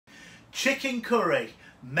Chicken curry.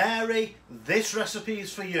 Mary, this recipe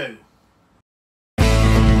is for you.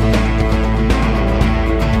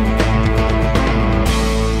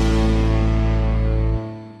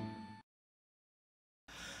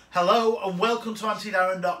 Hello and welcome to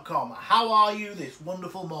Auntydaren.com. How are you this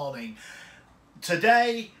wonderful morning?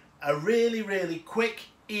 Today, a really quick,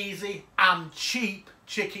 easy and cheap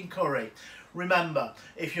chicken curry. Remember,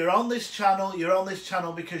 if you're on this channel, you're on this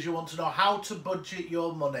channel because you want to know how to budget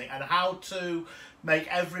your money and how to make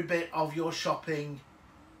every bit of your shopping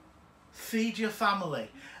feed your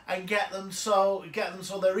family and get them so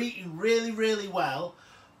they're eating really well,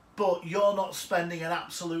 but you're not spending an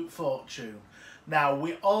absolute fortune. Now,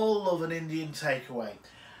 we all love an Indian takeaway.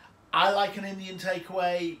 I like an Indian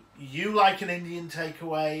takeaway, you like an Indian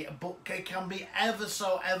takeaway, but it can be ever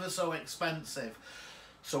so expensive.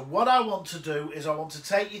 So what I want to do is I want to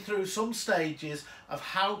take you through some stages of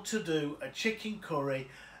how to do a chicken curry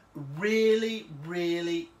really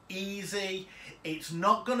easy. It's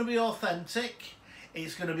not going to be authentic.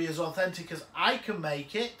 It's going to be as authentic as I can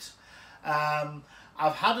make it.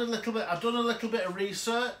 I've done a little bit of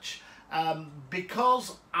research.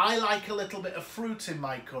 Because I like a little bit of fruit in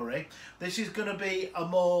my curry, this is going to be a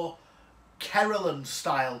more Kerala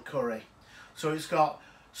style curry. So it's got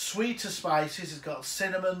sweeter spices, it's got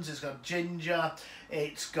cinnamons, it's got ginger,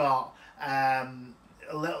 it's got some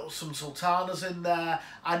sultanas in there.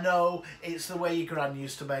 I know it's the way your gran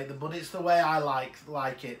used to make them, but it's the way I like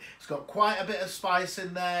it. It's got quite a bit of spice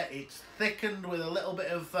in there. It's thickened with a little bit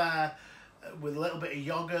of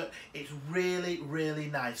yogurt. It's really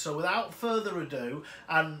nice. So without further ado,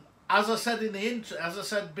 and as I said in the intro, as I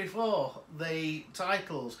said before, the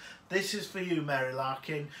titles, this is for you, Mary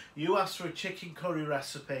Larkin. You asked for a chicken curry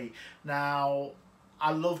recipe. Now,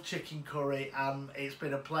 I love chicken curry and it's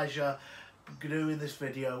been a pleasure doing this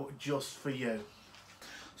video just for you.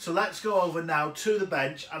 So let's go over now to the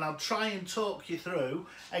bench and I'll try and talk you through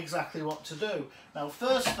exactly what to do. Now,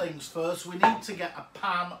 first things first, we need to get a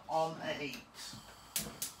pan on heat.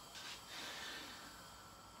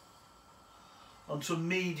 Onto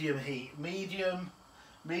medium heat, medium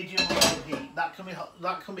low heat. That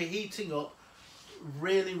can be heating up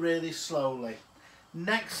really slowly.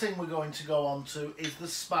 Next thing we're going to go on to is the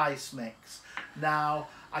spice mix. Now,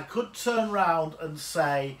 I could turn around and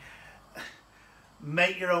say,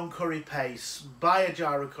 make your own curry paste, buy a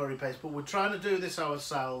jar of curry paste, but we're trying to do this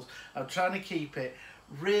ourselves. I'm trying to keep it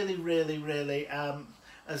really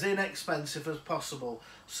as inexpensive as possible.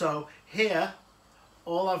 So here,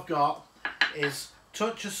 all I've got is a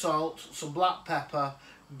touch of salt, some black pepper,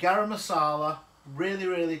 garam masala,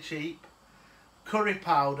 really cheap, curry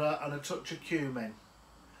powder and a touch of cumin.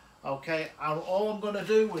 Okay, and all I'm going to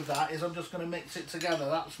do with that is I'm just going to mix it together.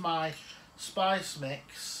 That's my spice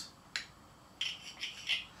mix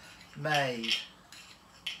made.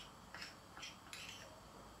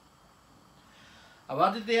 I've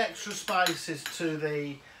added the extra spices to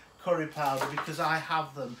the curry powder because I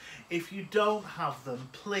have them. If you don't have them,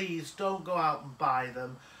 please don't go out and buy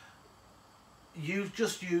them. You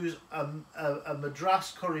just use a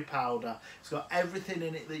Madras curry powder. It's got everything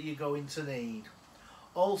in it that you're going to need.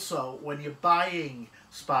 Also, when you're buying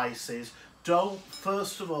spices, don't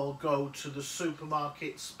first of all go to the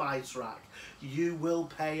supermarket spice rack. You will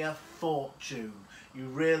pay a fortune. You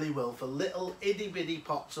really will, for little itty-bitty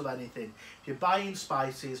pots of anything. If you're buying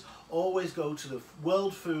spices, always go to the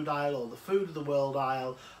World Food aisle or the Food of the World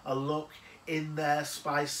aisle and look in their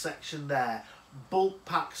spice section there. Bulk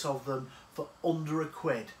packs of them for under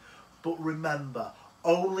 £1. But remember,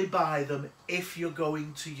 only buy them if you're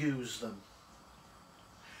going to use them.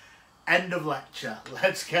 End of lecture.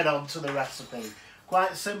 Let's get on to the recipe.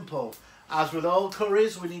 Quite simple. As with all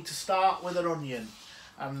curries, we need to start with an onion.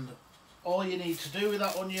 And all you need to do with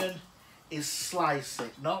that onion is slice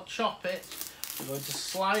it, not chop it. We're going to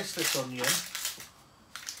slice this onion.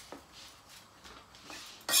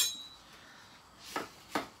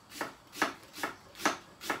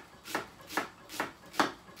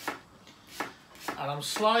 And I'm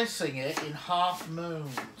slicing it in half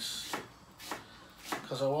moons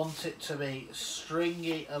because I want it to be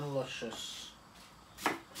stringy and luscious.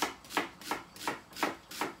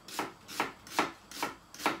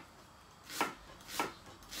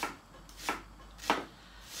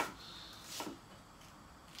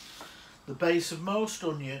 The base of most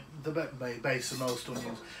onions, the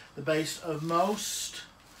base of most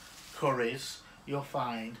curries you'll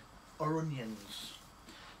find are onions.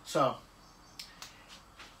 So,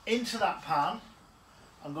 into that pan,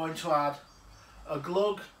 I'm going to add a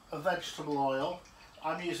glug of vegetable oil.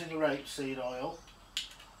 I'm using a rapeseed oil.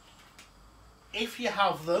 If you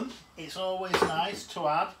have them, it's always nice to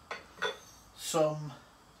add some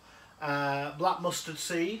black mustard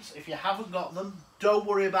seeds. If you haven't got them, don't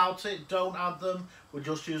worry about it, don't add them, we'll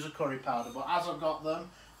just use a curry powder. But as I've got them,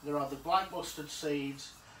 I'm going to add the black mustard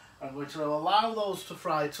seeds. I'm going to allow those to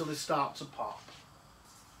fry till they start to pop.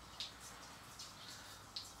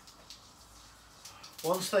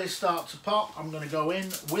 Once they start to pop, I'm going to go in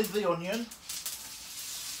with the onion.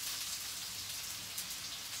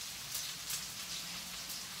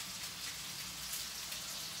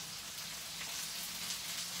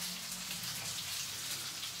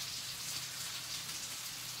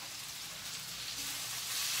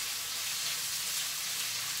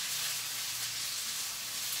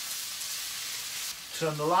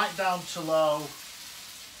 Turn the light down to low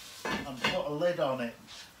and put a lid on it.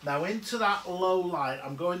 Now into that low light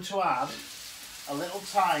I'm going to add a little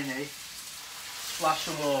tiny splash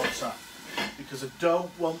of water because I don't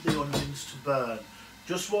want the onions to burn.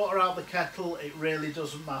 Just water out the kettle, it really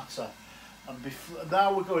doesn't matter. And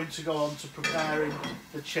now we're going to go on to preparing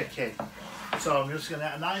the chicken. So I'm just going to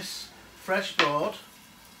get a nice fresh board.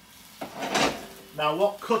 Now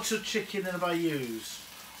what cut of chicken have I used?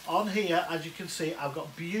 On here, as you can see, I've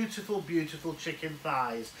got beautiful, beautiful chicken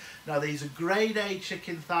thighs. Now these are grade A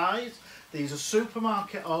chicken thighs. These are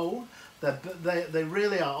supermarket owned. They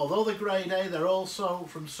really are. Although they're grade A, they're also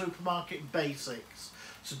from supermarket basics.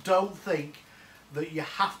 So don't think that you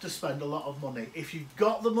have to spend a lot of money. If you've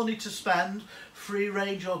got the money to spend, free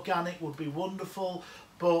range organic would be wonderful.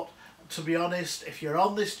 But to be honest, if you're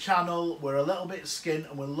on this channel, we're a little bit skint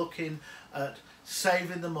and we're looking at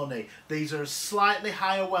saving the money. These are slightly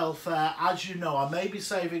higher welfare. As you know, I may be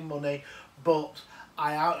saving money, but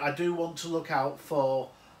I do want to look out for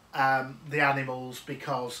the animals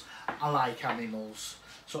because I like animals.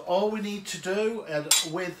 So all we need to do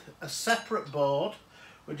with a separate board,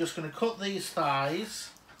 we're just going to cut these thighs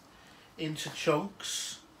into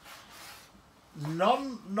chunks.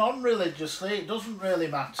 Non-religiously, it doesn't really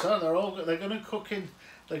matter. They're going to cook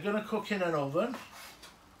in an oven.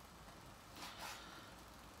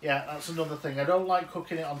 Yeah, that's another thing. I don't like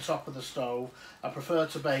cooking it on top of the stove. I prefer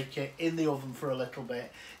to bake it in the oven for a little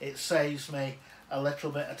bit. It saves me a little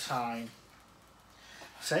bit of time.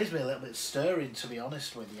 It saves me a little bit stirring, to be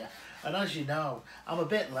honest with you. And as you know, I'm a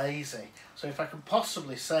bit lazy. So if I can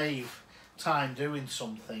possibly save time doing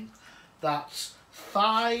something, that's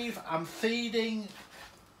 5. I'm feeding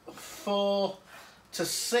 4 to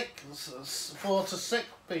 6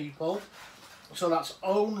 people. So that's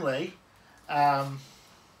only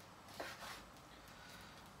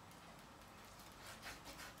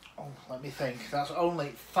let me think. That's only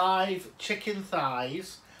 5 chicken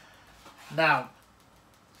thighs. Now,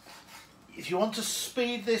 if you want to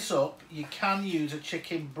speed this up, you can use a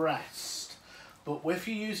chicken breast. But if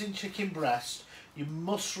you're using chicken breast, you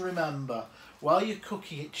must remember, while you're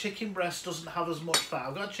cooking it, chicken breast doesn't have as much fat.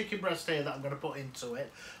 I've got a chicken breast here that I'm going to put into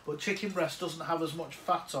it, but chicken breast doesn't have as much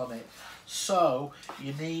fat on it. So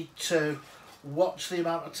you need to watch the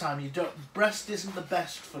amount of time. Breast isn't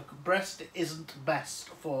best for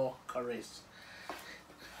curries.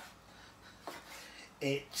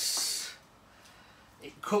 It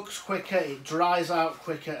cooks quicker, it dries out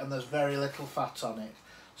quicker, and there's very little fat on it.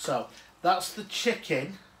 So that's the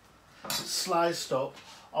chicken sliced up.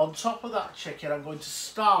 On top of that chicken, I'm going to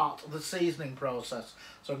start the seasoning process.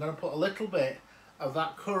 So I'm going to put a little bit of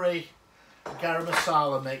that curry garam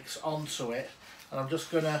masala mix onto it, and I'm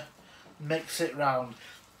just going to mix it round.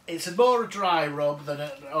 It's more a dry rub than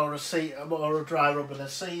a dry rub and a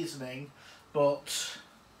seasoning, but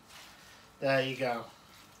there you go.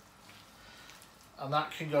 And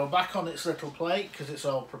that can go back on its little plate because it's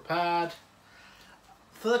all prepared.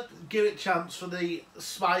 Give it a chance for the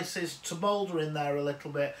spices to moulder in there a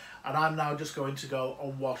little bit, and I'm now just going to go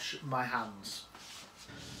and wash my hands.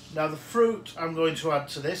 Now the fruit I'm going to add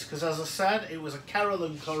to this, because as I said, it was a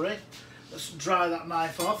Carolyn curry. Let's dry that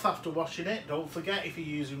knife off after washing it. Don't forget, if you're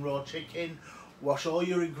using raw chicken, wash all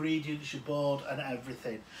your ingredients, your board and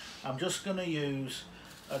everything. I'm just going to use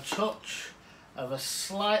a touch of a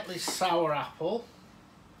slightly sour apple,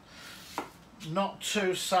 not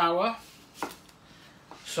too sour,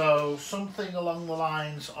 so something along the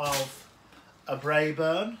lines of a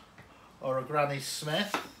Braeburn or a Granny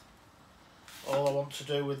Smith. All I want to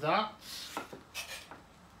do with that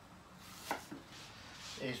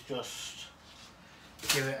is just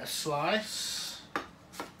give it a slice.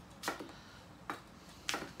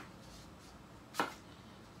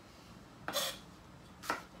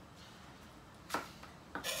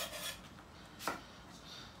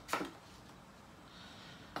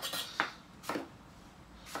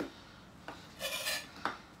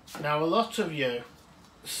 Now, a lot of you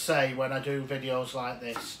say when I do videos like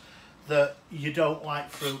this that you don't like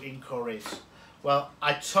fruit in curries. Well,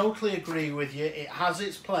 I totally agree with you. It has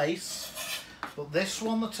its place, but this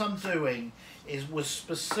one that I'm doing was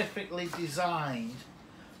specifically designed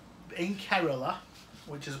in Kerala,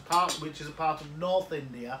 which is a part of North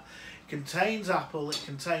India. It contains apple, it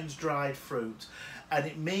contains dried fruit, and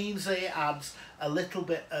it means that it adds a little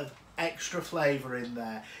bit of extra flavour in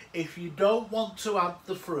there. If you don't want to add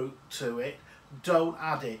the fruit to it, don't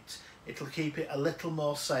add it. It'll keep it a little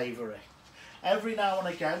more savoury. Every now and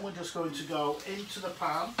again we're just going to go into the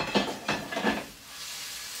pan.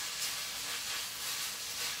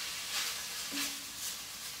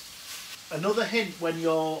 Another hint when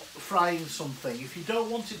you're frying something, if you don't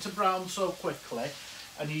want it to brown so quickly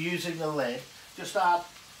and you're using the lid, just add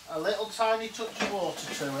a little tiny touch of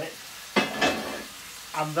water to it,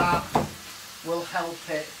 and that will help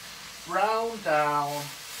it brown down,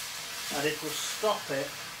 and it will stop it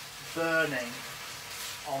burning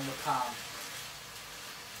on the pan.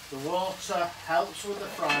 The water helps with the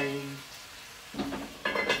frying.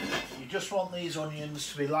 You just want these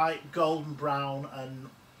onions to be light golden brown, and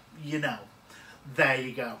you know, there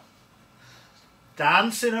you go.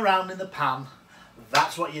 Dancing around in the pan,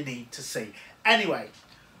 that's what you need to see. Anyway,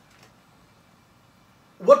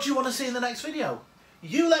 what do you want to see in the next video?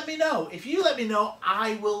 You let me know. If you let me know,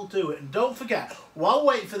 I will do it. And don't forget, while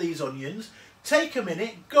waiting for these onions, take a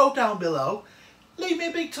minute, go down below, leave me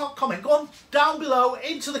a big top comment. Go on down below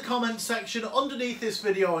into the comment section underneath this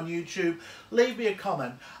video on YouTube. Leave me a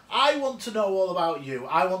comment. I want to know all about you.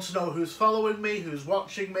 I want to know who's following me, who's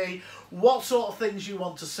watching me, what sort of things you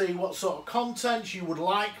want to see, what sort of content you would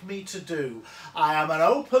like me to do. I am an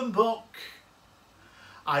open book.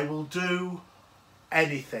 I will do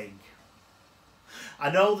anything.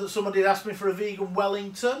 I know that somebody asked me for a vegan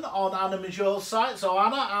Wellington on Anna Major's site. So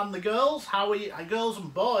Anna and the girls, how are you? Girls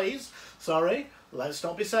and boys, sorry, let's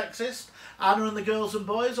not be sexist. Anna and the girls and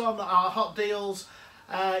boys on our Hot Deals,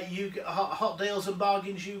 Hot Deals and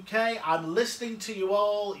Bargains UK. I'm listening to you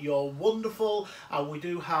all. You're wonderful, and we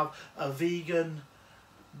do have a vegan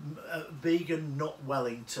nut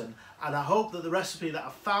Wellington, and I hope that the recipe that I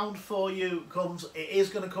found for you comes. It is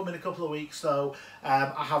going to come in a couple of weeks, though.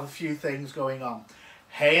 I have a few things going on.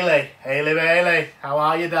 Hayley Bailey, how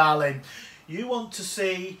are you, darling? You want to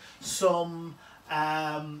see some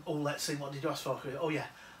oh, let's see, what did you ask for? Oh yeah,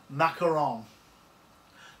 macaron.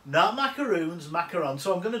 Not macaroons, macaron.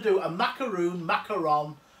 So I'm going to do a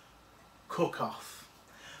macaron cook-off.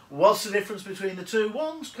 What's the difference between the two?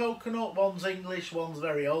 One's coconut, one's English, one's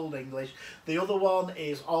very old English. The other one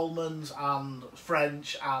is almonds and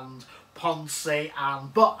French and Ponce,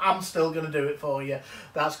 but I'm still going to do it for you.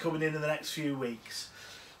 That's coming in the next few weeks.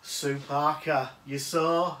 Sue Parker, you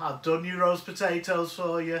saw, I've done your roast potatoes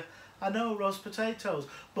for you. I know, roast potatoes,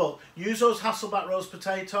 but use those Hasselback roast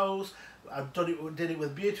potatoes. I've did it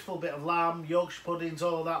with a beautiful bit of lamb, Yorkshire puddings,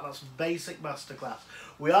 all of that. That's basic masterclass.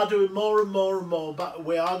 We are doing more and more and more, but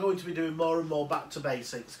we are going to be doing more and more back to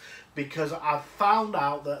basics, because I've found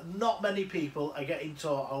out that not many people are getting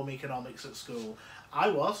taught home economics at school. I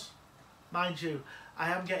was, mind you, I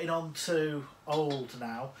am getting on to old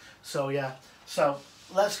now. So yeah, so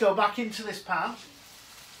let's go back into this pan.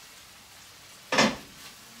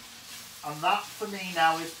 And that for me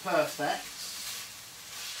now is perfect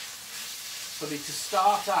for me to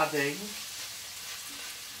start adding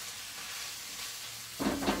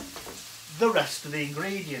the rest of the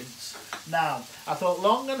ingredients. Now, I thought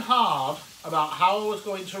long and hard about how I was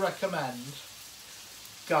going to recommend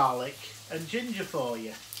garlic and ginger for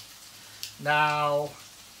you. Now,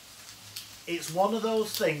 it's one of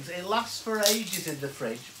those things, it lasts for ages in the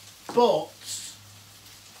fridge, but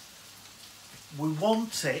we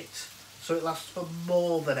want it so it lasts for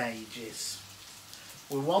more than ages.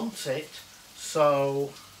 We want it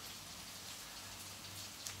so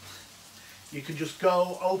you can just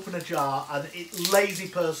go open a jar and it's lazy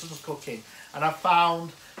person's cooking. And I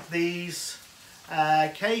found these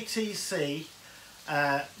KTC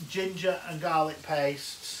ginger and garlic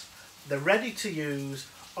pastes. They're ready to use.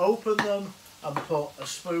 Open them and put a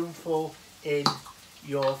spoonful in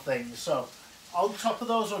your thing. So on top of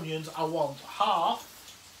those onions, I want half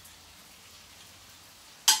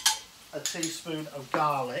a teaspoon of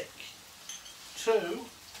garlic, 2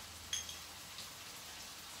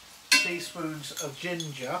 teaspoons of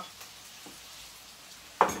ginger.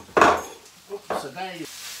 Oops, so there you.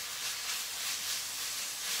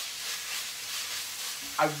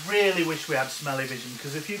 I really wish we had smelly vision,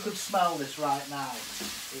 because if you could smell this right now,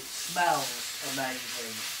 it smells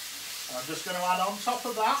amazing. And I'm just going to add on top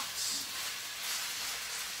of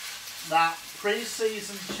that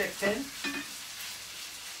pre-seasoned chicken.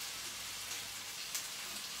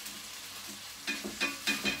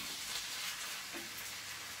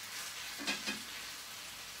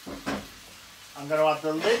 I'm going to add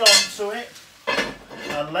the lid onto it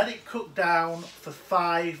and let it cook down for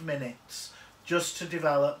 5 minutes just to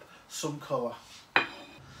develop some colour.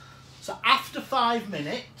 So after 5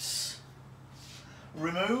 minutes,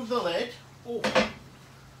 remove the lid. Oh,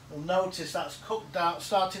 you'll notice that's cooked down,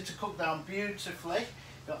 started to cook down beautifully.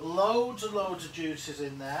 Got loads and loads of juices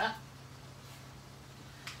in there.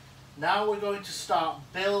 Now we're going to start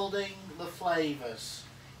building the flavours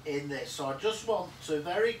in this. So I just want to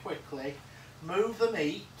very quickly move the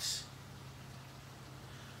meat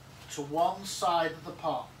to one side of the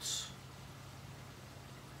pot.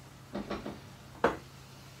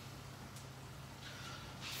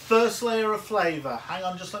 First layer of flavour. Hang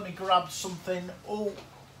on, just let me grab something. Oh,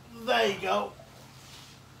 there you go.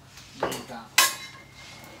 Need that.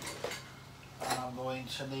 And I'm going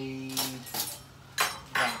to need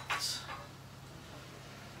that.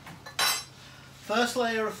 First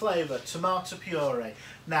layer of flavour, tomato puree.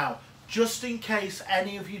 Now, just in case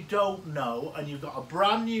any of you don't know and you've got a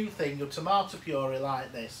brand new thing of tomato puree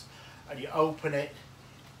like this and you open it,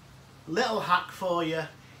 little hack for you,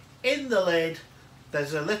 in the lid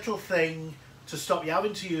there's a little thing to stop you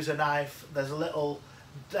having to use a knife. There's a little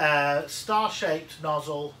star-shaped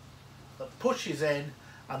nozzle that pushes in,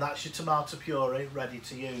 and that's your tomato puree ready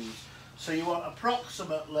to use. So you want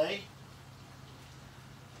approximately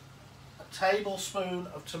a tablespoon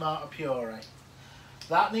of tomato puree.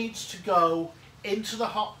 That needs to go into the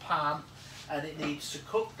hot pan and it needs to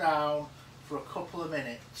cook down for a couple of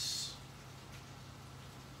minutes.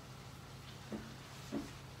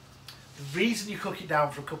 The reason you cook it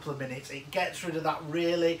down for a couple of minutes, it gets rid of that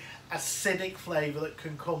really acidic flavour that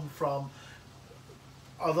can come from,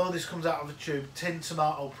 although this comes out of a tube, tinned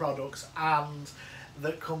tomato products, and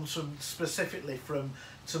that comes from specifically from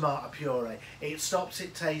tomato puree. It stops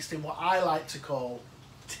it tasting what I like to call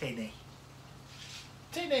tinny.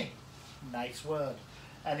 Tinny, nice word.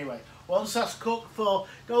 Anyway, once that's cooked for,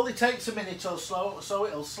 it only takes a minute or so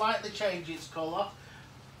it'll slightly change its colour.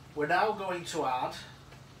 We're now going to add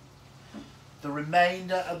the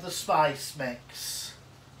remainder of the spice mix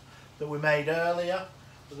that we made earlier.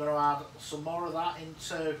 We're going to add some more of that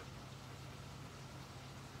into,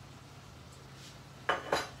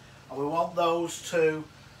 and we want those to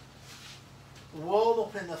warm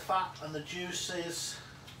up in the fat and the juices.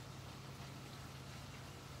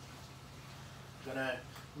 Going to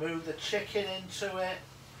move the chicken into it.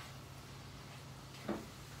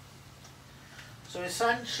 So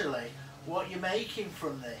essentially what you're making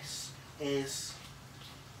from this is,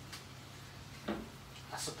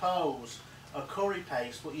 I suppose, a curry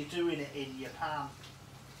paste, but you're doing it in your pan.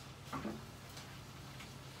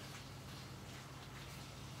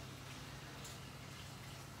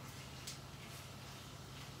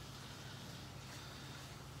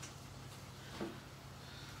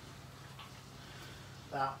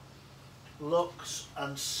 That looks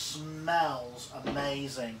and smells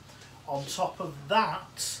amazing. On top of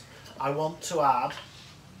that, I want to add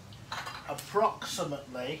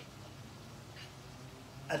approximately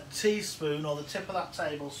a teaspoon, or the tip of that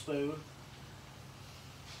tablespoon,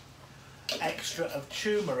 extra of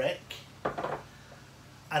turmeric,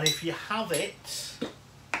 and if you have it,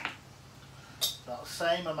 that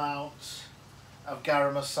same amount of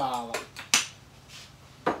garam masala.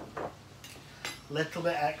 Little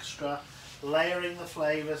bit extra, layering the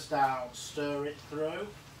flavours down, stir it through.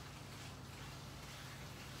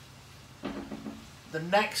 The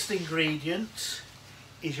next ingredient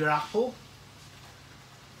is your apple.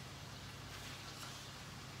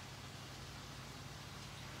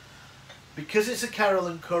 Because it's a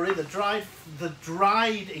Carolyn curry, the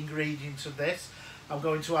dried ingredients of this, I'm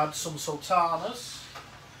going to add some sultanas.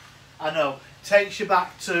 I know, takes you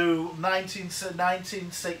back to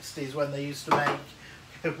 1960s when they used to make,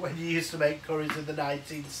 when you used to make curries in the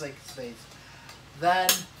 1960s. Then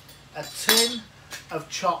a tin of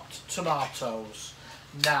chopped tomatoes.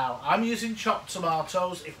 Now, I'm using chopped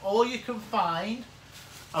tomatoes. If all you can find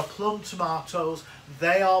are plum tomatoes,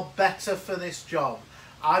 they are better for this job.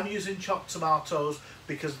 I'm using chopped tomatoes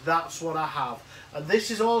because that's what I have. And this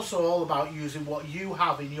is also all about using what you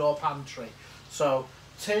have in your pantry. So,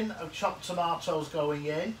 tin of chopped tomatoes going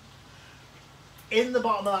in. In the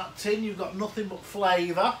bottom of that tin, you've got nothing but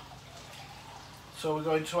flavour. So we're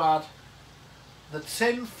going to add the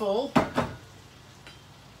tin full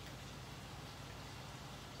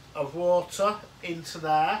of water into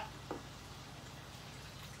there.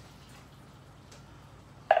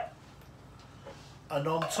 And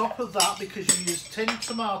on top of that, because you use tinned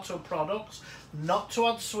tomato products, not to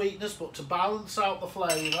add sweetness but to balance out the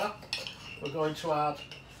flavour, we're going to add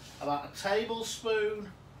about a tablespoon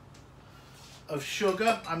of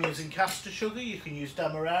sugar. I'm using caster sugar. You can use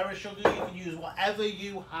demerara sugar. You can use whatever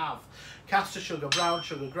you have. Caster sugar, brown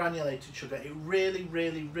sugar, granulated sugar. It really,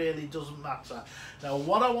 really, really doesn't matter. Now,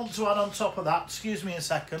 what I want to add on top of that, excuse me a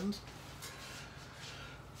second.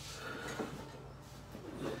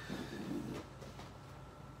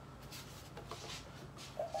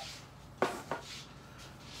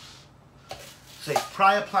 See,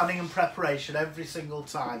 prior planning and preparation every single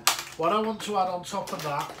time. What I want to add on top of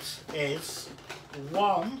that is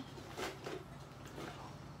 1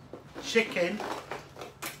 chicken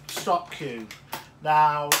stock cube.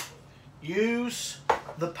 Now, use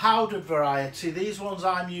the powdered variety. These ones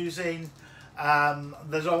I'm using,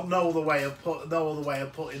 there's no other way of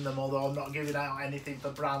putting them, although I'm not giving out anything for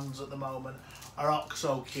brands at the moment, are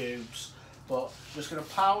OXO cubes. But I'm just going to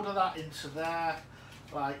powder that into there,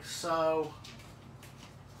 like so.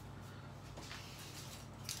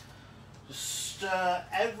 Just stir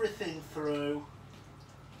everything through.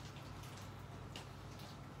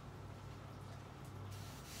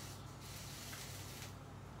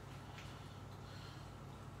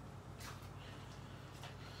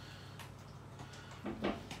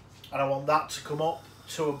 And I want that to come up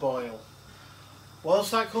to a boil.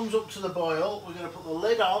 Once that comes up to the boil, we're going to put the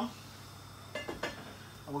lid on,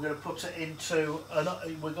 and we're going to put it into an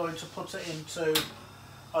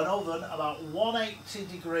oven about 180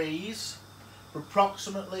 degrees for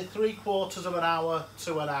approximately 3/4 of an hour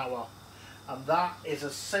to an hour. And that is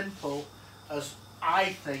as simple as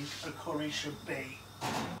I think a curry should be.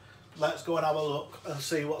 Let's go and have a look and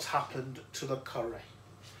see what's happened to the curry.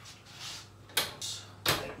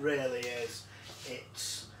 It really is.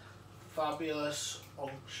 It's fabulous,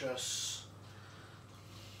 unctuous,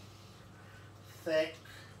 thick.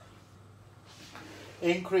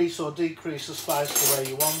 Increase or decrease the spice the way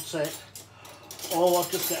you want it. Or I'll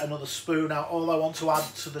just get another spoon out. All I want to add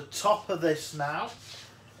to the top of this now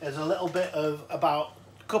is a little bit of about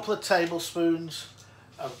a couple of tablespoons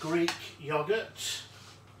of Greek yogurt.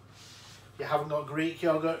 If you haven't got Greek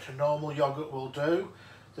yogurt, a normal yogurt will do.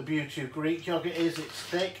 The beauty of Greek yogurt is it's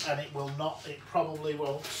thick and it probably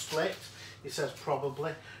won't split. It says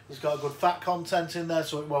probably. It's got a good fat content in there,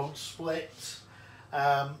 so it won't split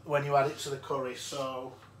when you add it to the curry.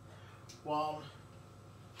 So 1,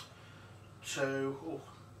 2,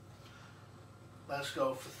 let's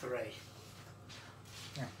go for 3.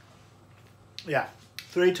 Yeah,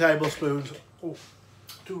 3 tablespoons. Oh,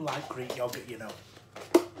 I do like Greek yogurt, you know.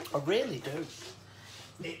 I really do.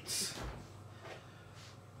 It's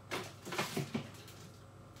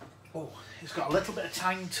got a little bit of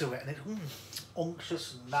tang to it, and it's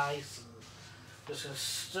unctuous and nice. And just going to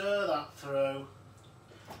stir that through.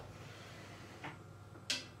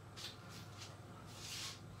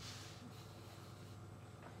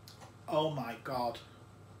 Oh my God.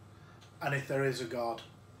 And if there is a God,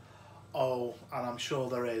 oh, and I'm sure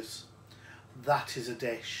there is, that is a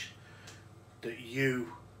dish that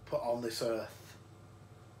you put on this earth.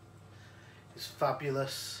 It's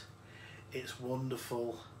fabulous, it's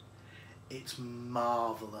wonderful, it's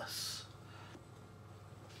marvellous.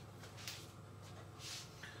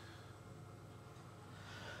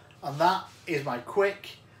 And that is my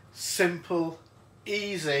quick, simple,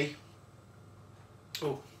 easy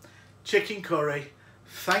chicken curry.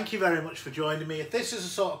 Thank you very much for joining me. If this is the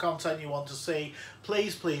sort of content you want to see,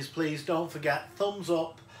 please, please, please don't forget, thumbs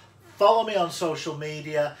up, follow me on social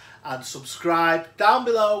media, and subscribe down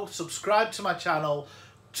below. Subscribe to my channel,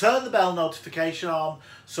 turn the bell notification on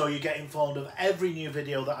so you get informed of every new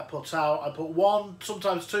video that I put out. I put 1,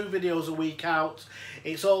 sometimes 2 videos a week out.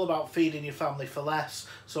 It's all about feeding your family for less,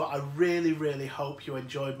 so I really, really hope you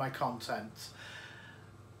enjoyed my content.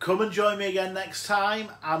 Come and join me again next time,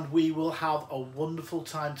 and we will have a wonderful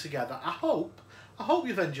time together. I hope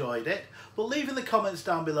you've enjoyed it, but leave in the comments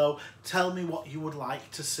down below, tell me what you would like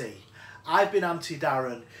to see. I've been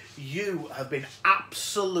Auntydaren. You have been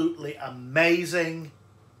absolutely amazing.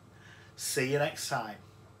 See you next time.